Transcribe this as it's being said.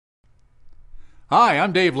Hi,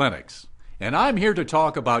 I'm Dave Lennox, and I'm here to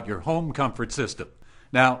talk about your home comfort system.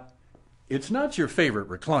 Now, it's not your favorite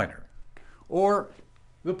recliner or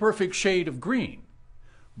the perfect shade of green,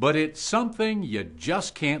 but it's something you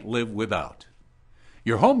just can't live without.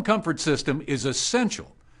 Your home comfort system is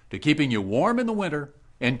essential to keeping you warm in the winter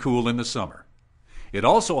and cool in the summer. It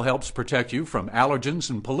also helps protect you from allergens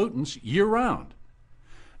and pollutants year-round.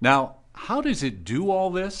 Now, how does it do all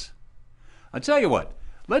this? I'll tell you what.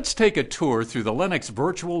 Let's take a tour through the Lennox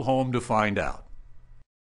virtual home to find out.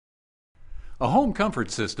 A home comfort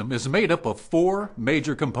system is made up of four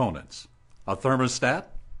major components: a thermostat,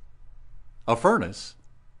 a furnace,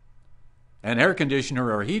 an air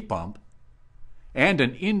conditioner or heat pump, and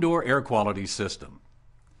an indoor air quality system.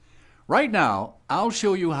 Right now, I'll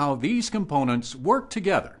show you how these components work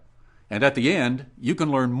together, and at the end, you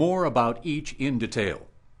can learn more about each in detail.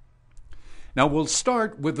 Now, we'll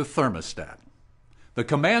start with the thermostat, the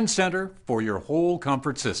command center for your whole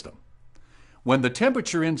comfort system. When the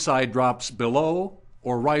temperature inside drops below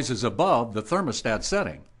or rises above the thermostat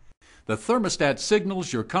setting, the thermostat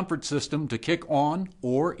signals your comfort system to kick on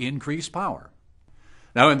or increase power.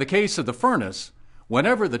 Now, in the case of the furnace,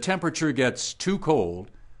 whenever the temperature gets too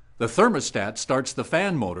cold, the thermostat starts the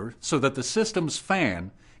fan motor so that the system's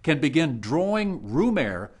fan can begin drawing room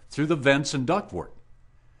air through the vents and ductwork.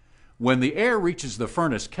 When the air reaches the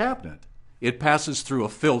furnace cabinet, it passes through a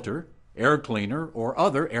filter, air cleaner, or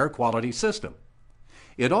other air quality system.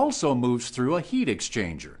 It also moves through a heat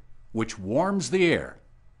exchanger, which warms the air.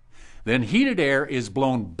 Then heated air is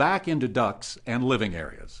blown back into ducts and living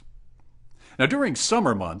areas. Now, during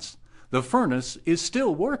summer months, the furnace is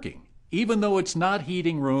still working, even though it's not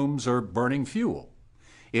heating rooms or burning fuel.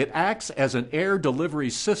 It acts as an air delivery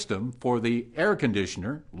system for the air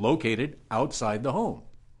conditioner located outside the home.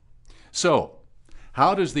 So,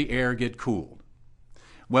 how does the air get cooled?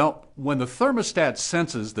 Well, when the thermostat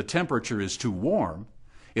senses the temperature is too warm,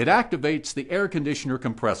 it activates the air conditioner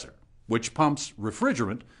compressor, which pumps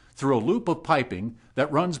refrigerant through a loop of piping that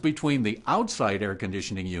runs between the outside air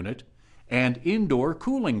conditioning unit and indoor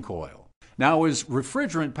cooling coil. Now, as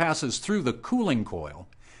refrigerant passes through the cooling coil,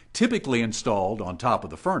 typically installed on top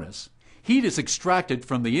of the furnace, heat is extracted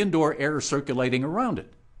from the indoor air circulating around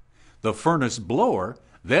it. The furnace blower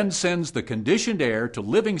then sends the conditioned air to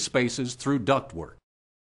living spaces through ductwork.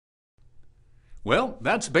 Well,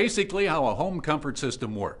 that's basically how a home comfort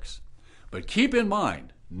system works. But keep in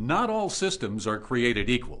mind, not all systems are created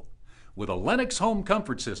equal. With a Lennox home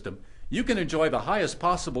comfort system, you can enjoy the highest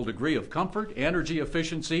possible degree of comfort, energy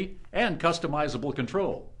efficiency, and customizable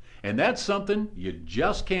control. And that's something you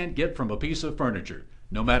just can't get from a piece of furniture,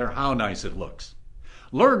 no matter how nice it looks.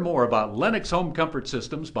 Learn more about Lennox home comfort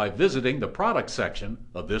systems by visiting the products section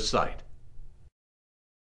of this site.